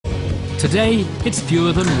Today, it's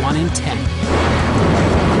fewer than 1 in 10.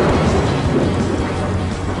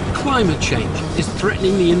 Climate change is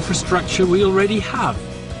threatening the infrastructure we already have,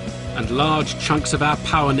 and large chunks of our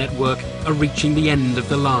power network are reaching the end of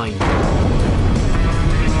the line.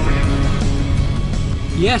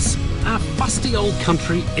 Yes, our fusty old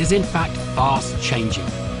country is in fact fast changing,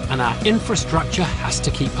 and our infrastructure has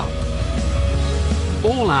to keep up.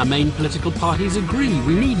 All our main political parties agree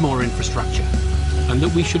we need more infrastructure, and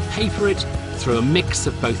that we should pay for it through a mix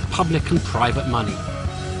of both public and private money.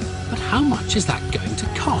 But how much is that going to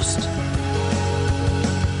cost?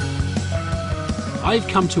 I've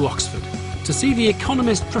come to Oxford to see the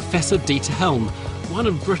economist Professor Dieter Helm, one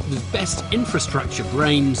of Britain's best infrastructure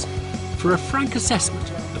brains, for a frank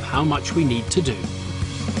assessment of how much we need to do.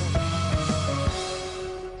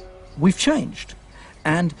 We've changed,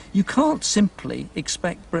 and you can't simply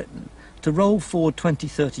expect Britain to roll forward 20,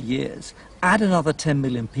 30 years, add another 10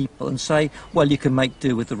 million people and say, well, you can make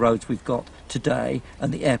do with the roads we've got today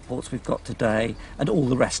and the airports we've got today and all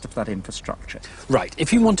the rest of that infrastructure. Right,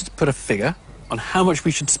 if you wanted to put a figure on how much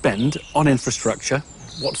we should spend on infrastructure,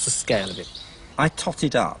 what's the scale of it? I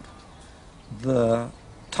totted up the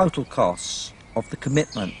total costs of the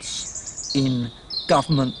commitments in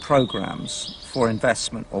government programmes for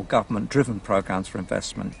investment or government-driven programmes for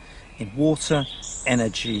investment in water,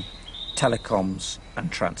 energy, telecoms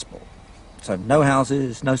and transport. So no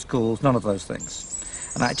houses, no schools, none of those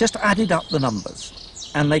things. And I just added up the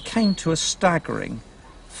numbers and they came to a staggering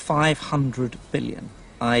 500 billion,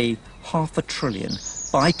 i.e. $500 billion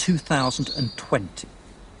by 2020.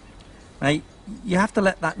 Now, you have to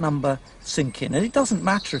let that number sink in, and it doesn't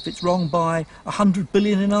matter if it's wrong by 100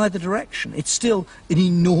 billion in either direction. It's still an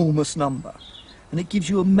enormous number, and it gives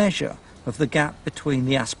you a measure of the gap between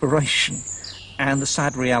the aspiration and the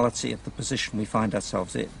sad reality of the position we find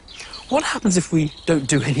ourselves in. What happens if we don't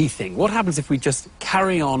do anything? What happens if we just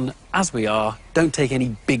carry on as we are, don't take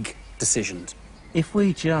any big decisions? If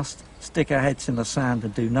we just stick our heads in the sand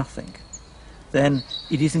and do nothing, then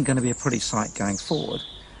it isn't going to be a pretty sight going forward,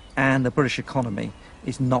 and the British economy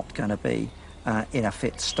is not going to be in a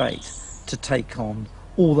fit state to take on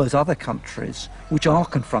all those other countries which are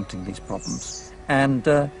confronting these problems. And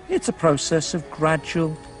it's a process of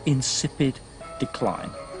gradual, insipid decline.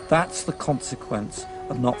 That's the consequence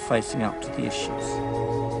of not facing up to the issues.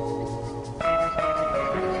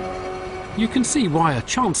 You can see why a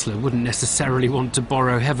Chancellor wouldn't necessarily want to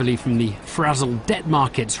borrow heavily from the frazzled debt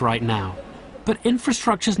markets right now. But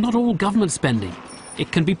infrastructure's not all government spending.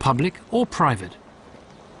 It can be public or private.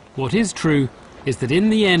 What is true is that in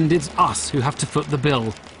the end it's us who have to foot the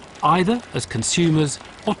bill, either as consumers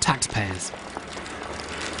or taxpayers.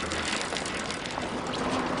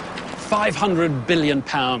 £500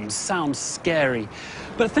 billion sounds scary,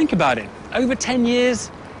 but think about it. Over 10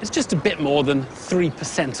 years, it's just a bit more than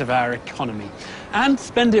 3% of our economy. And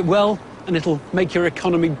spend it well, and it'll make your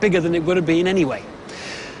economy bigger than it would have been anyway.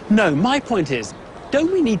 No, my point is,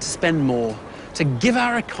 don't we need to spend more to give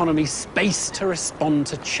our economy space to respond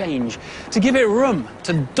to change, to give it room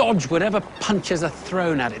to dodge whatever punches are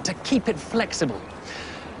thrown at it, to keep it flexible?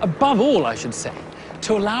 Above all, I should say,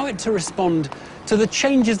 to allow it to respond to the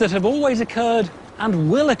changes that have always occurred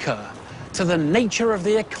and will occur, to the nature of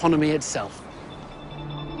the economy itself.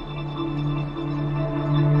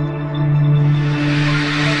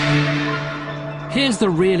 Here's the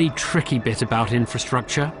really tricky bit about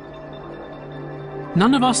infrastructure.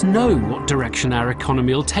 None of us know what direction our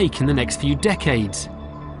economy will take in the next few decades,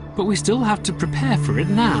 but we still have to prepare for it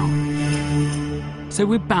now. So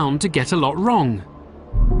we're bound to get a lot wrong,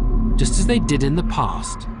 just as they did in the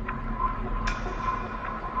past.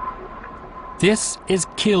 This is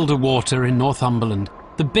Kielder Water in Northumberland,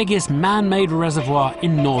 the biggest man-made reservoir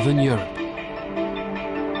in Northern Europe.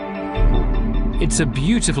 It's a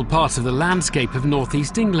beautiful part of the landscape of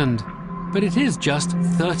northeast England, but it is just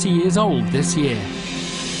 30 years old this year.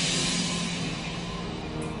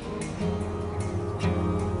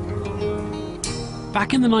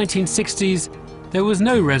 Back in the 1960s, there was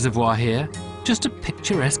no reservoir here, just a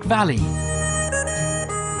picturesque valley.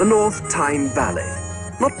 The North Tyne Valley.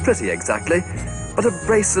 Not pretty exactly, but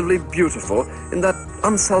abrasively beautiful in that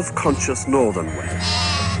unself-conscious northern way.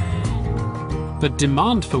 But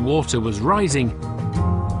demand for water was rising,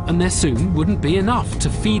 and there soon wouldn't be enough to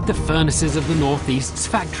feed the furnaces of the Northeast's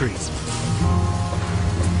factories.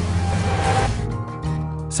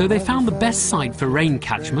 So they found the best site for rain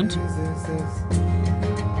catchment,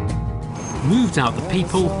 moved out the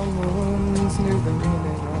people,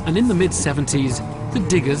 and in the mid-70s, the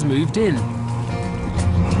diggers moved in.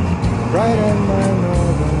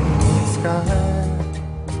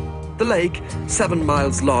 The lake, 7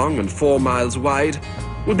 miles long and 4 miles wide,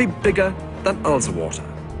 will be bigger than Ullswater.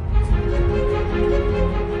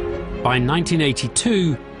 By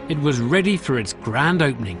 1982, it was ready for its grand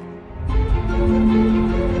opening.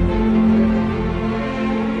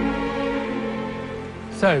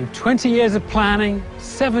 So 20 years of planning,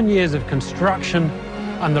 7 years of construction,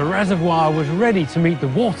 and the reservoir was ready to meet the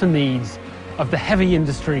water needs of the heavy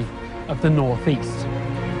industry of the northeast.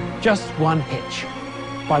 Just one hitch.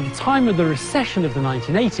 By the time of the recession of the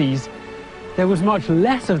 1980s, there was much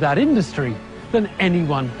less of that industry than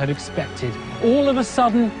anyone had expected. All of a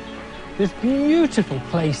sudden, this beautiful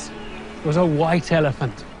place was a white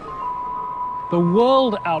elephant. The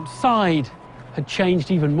world outside had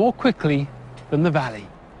changed even more quickly than the valley.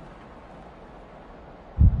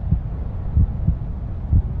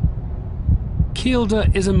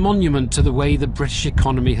 Kielder is a monument to the way the British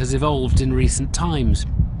economy has evolved in recent times.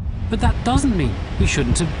 But that doesn't mean we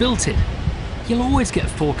shouldn't have built it. You'll always get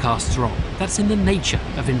forecasts wrong. That's in the nature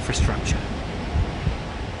of infrastructure.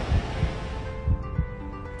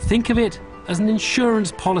 Think of it as an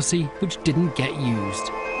insurance policy which didn't get used.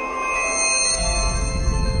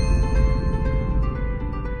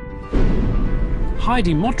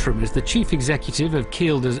 Heidi Mottram is the chief executive of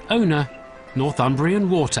Kielder's owner, Northumbrian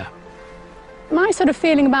Water. My sort of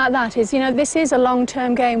feeling about that is, this is a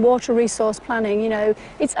long-term game, water resource planning.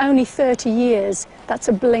 It's only 30 years. That's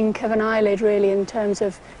a blink of an eyelid, really, in terms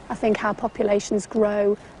of, I think, how populations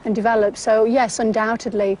grow and develop. So, yes,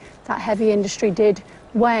 undoubtedly, that heavy industry did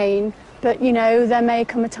wane. But, there may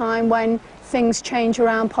come a time when things change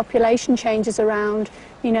around, population changes around,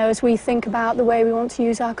 as we think about the way we want to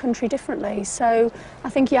use our country differently. So I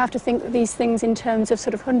think you have to think of these things in terms of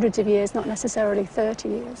sort of hundreds of years, not necessarily 30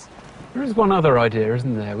 years. There is one other idea,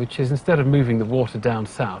 isn't there, which is instead of moving the water down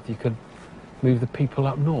south, you could move the people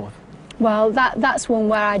up north. Well, that's one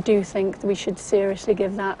where I do think that we should seriously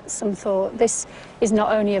give that some thought. This is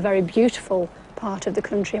not only a very beautiful part of the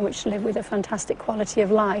country in which to live with a fantastic quality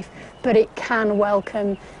of life, but it can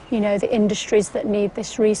welcome, the industries that need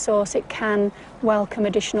this resource. It can welcome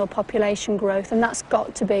additional population growth, and that's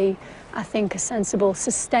got to be, I think, a sensible,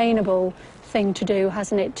 sustainable thing to do,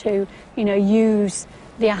 hasn't it, to, use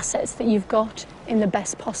the assets that you've got in the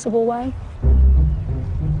best possible way.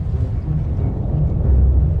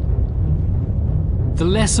 The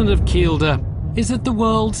lesson of Kielder is that the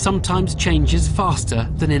world sometimes changes faster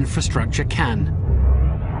than infrastructure can.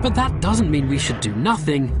 But that doesn't mean we should do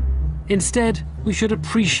nothing. Instead, we should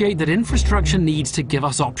appreciate that infrastructure needs to give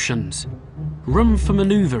us options, room for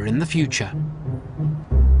manoeuvre in the future.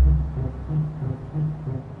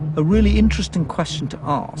 A really interesting question to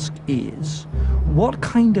ask is, what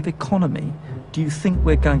kind of economy do you think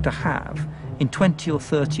we're going to have in 20 or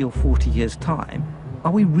 30 or 40 years' time?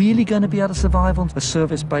 Are we really going to be able to survive on a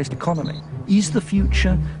service-based economy? Is the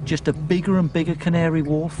future just a bigger and bigger Canary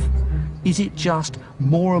Wharf? Is it just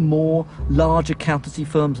more and more large accountancy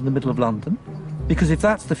firms in the middle of London? Because if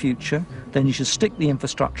that's the future, then you should stick the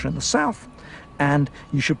infrastructure in the south, and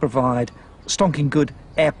you should provide stonking good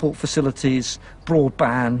airport facilities,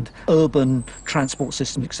 broadband, urban transport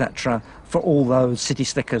systems, etc., for all those city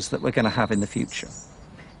slickers that we're going to have in the future.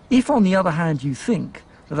 If, on the other hand, you think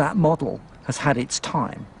that that model has had its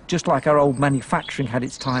time, just like our old manufacturing had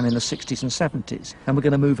its time in the 60s and 70s, and we're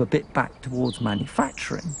going to move a bit back towards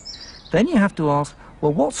manufacturing, then you have to ask,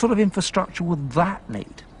 well, what sort of infrastructure would that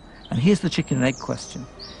need? And here's the chicken and egg question.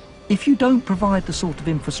 If you don't provide the sort of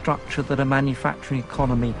infrastructure that a manufacturing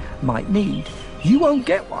economy might need, you won't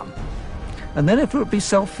get one. And then if it would be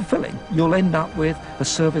self-fulfilling, you'll end up with a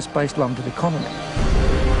service-based London economy.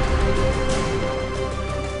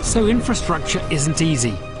 So infrastructure isn't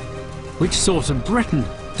easy. Which sort of Britain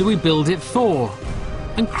do we build it for?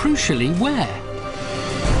 And crucially, where?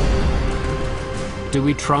 Do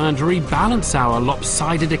we try and rebalance our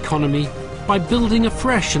lopsided economy by building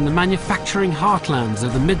afresh in the manufacturing heartlands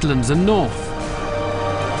of the Midlands and North?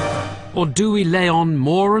 Or do we lay on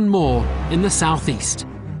more and more in the southeast,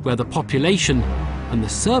 where the population and the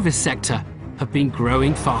service sector have been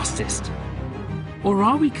growing fastest? Or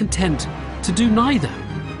are we content to do neither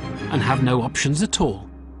and have no options at all?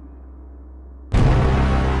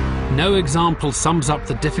 No example sums up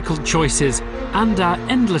the difficult choices and our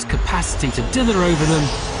endless capacity to dither over them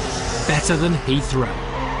better than Heathrow.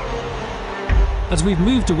 As we've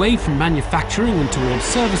moved away from manufacturing and towards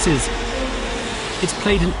services, it's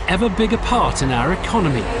played an ever bigger part in our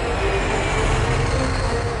economy.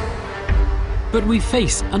 But we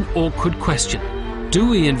face an awkward question. Do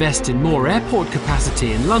we invest in more airport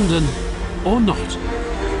capacity in London or not?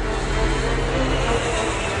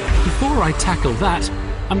 Before I tackle that,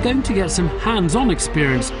 I'm going to get some hands-on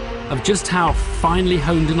experience of just how finely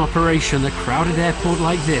honed an operation a crowded airport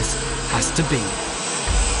like this has to be.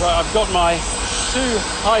 Right, I've got my 2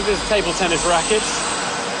 high-vis table tennis rackets,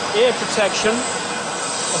 ear protection,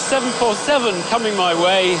 a 747 coming my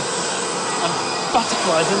way, and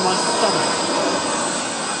butterflies in my stomach.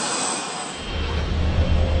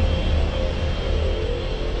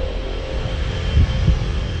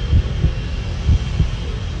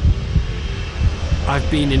 I've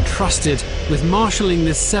been entrusted with marshalling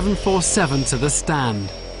this 747 to the stand.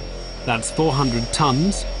 That's 400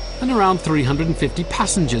 tons and around 350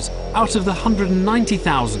 passengers out of the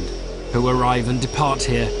 190,000 who arrive and depart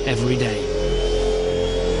here every day.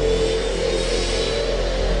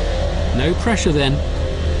 No pressure then.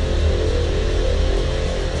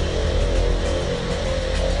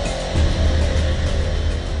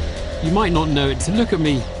 You might not know it to look at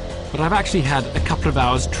me, but I've actually had a couple of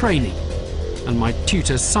hours training, and my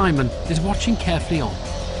tutor Simon is watching carefully on.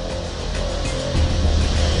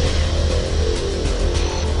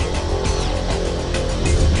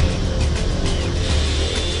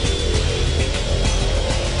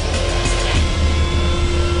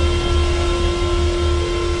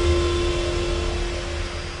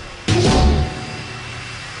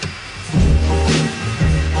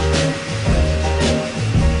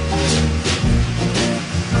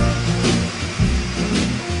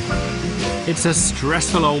 It's a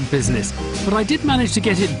stressful old business, but I did manage to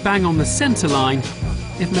get it bang on the centre line,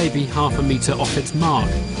 if maybe half a metre off its mark.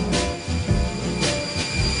 Well,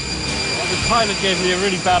 the pilot gave me a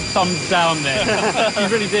really bad thumbs down there. He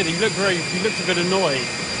really did. He looked a bit annoyed.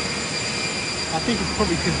 I think it's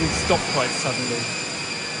probably because we stopped quite suddenly.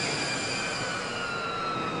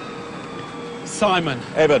 Simon.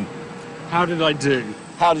 Evan. How did I do?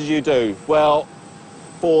 How did you do? Well,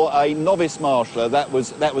 for a novice marshaller, that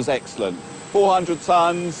was excellent. 400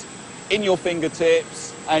 tons in your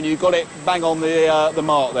fingertips, and you got it bang on the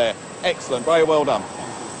mark there. Excellent, very well done.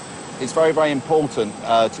 It's very, very important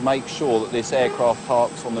to make sure that this aircraft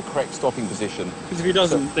parks on the correct stopping position. Because if he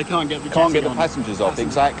doesn't, they can't get the passengers off,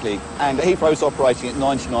 exactly. And Heathrow's operating at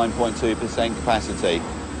 99.2% capacity.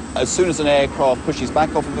 As soon as an aircraft pushes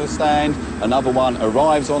back off of a stand, another one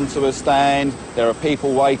arrives onto a stand. There are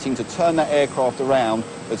people waiting to turn that aircraft around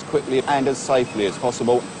as quickly and as safely as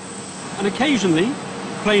possible. And occasionally,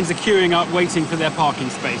 planes are queuing up waiting for their parking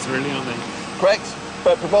space, really, aren't they? Correct,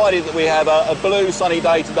 but provided that we have a blue sunny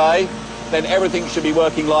day today, then everything should be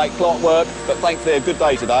working like clockwork. But thankfully a good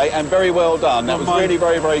day today, and very well done. That was really,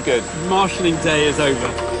 very, very good. Marshalling day is over.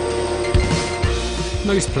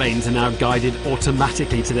 Most planes are now guided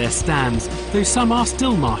automatically to their stands, though some are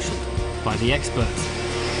still marshalled by the experts.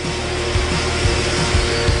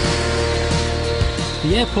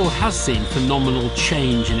 The airport has seen phenomenal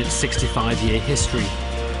change in its 65-year history,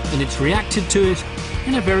 and it's reacted to it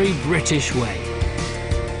in a very British way.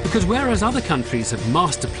 Because whereas other countries have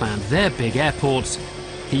master-planned their big airports,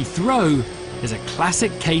 Heathrow is a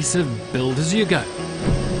classic case of build as you go.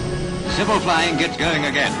 Civil flying gets going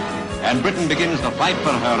again, and Britain begins the fight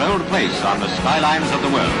for her old place on the skylines of the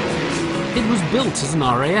world. It was built as an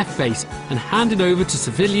RAF base and handed over to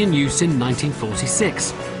civilian use in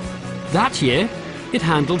 1946. That year, it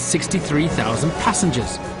handled 63,000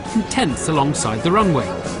 passengers from tents alongside the runway.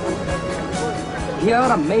 Here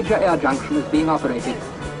a major air junction is being operated,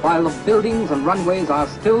 while the buildings and runways are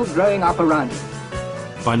still growing up around it.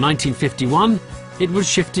 By 1951, it was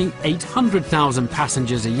shifting 800,000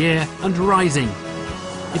 passengers a year and rising.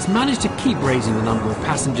 It's managed to keep raising the number of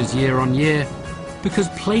passengers year on year because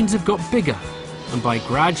planes have got bigger and by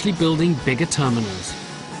gradually building bigger terminals.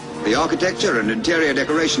 The architecture and interior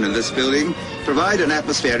decoration in this building provide an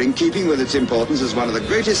atmosphere in keeping with its importance as one of the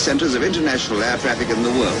greatest centres of international air traffic in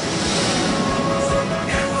the world.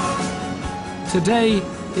 Today,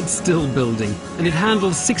 it's still building, and it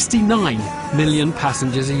handles 69 million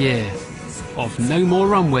passengers a year, off no more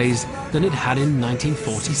runways than it had in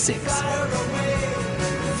 1946.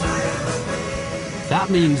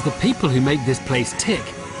 That means the people who make this place tick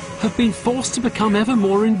have been forced to become ever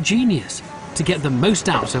more ingenious to get the most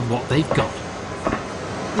out of what they've got.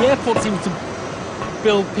 The airport seems to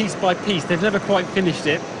build piece by piece. They've never quite finished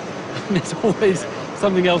it, and there's always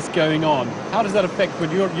something else going on. How does that affect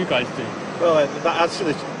what you guys do? Well, that adds to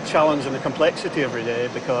the challenge and the complexity every day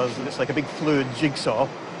because it's like a big fluid jigsaw.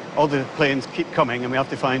 All the planes keep coming and we have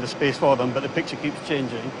to find a space for them, but the picture keeps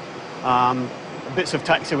changing. Bits of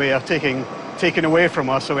taxiway are taken away from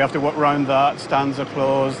us, so we have to work around that. Stands are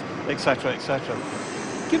closed, etc., etc.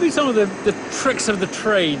 Give me some of the tricks of the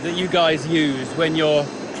trade that you guys use when you're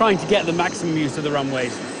trying to get the maximum use of the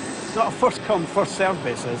runways. It's not a first-come, first-served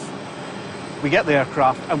basis. we get the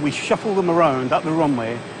aircraft and we shuffle them around at the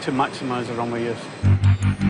runway to maximise the runway use.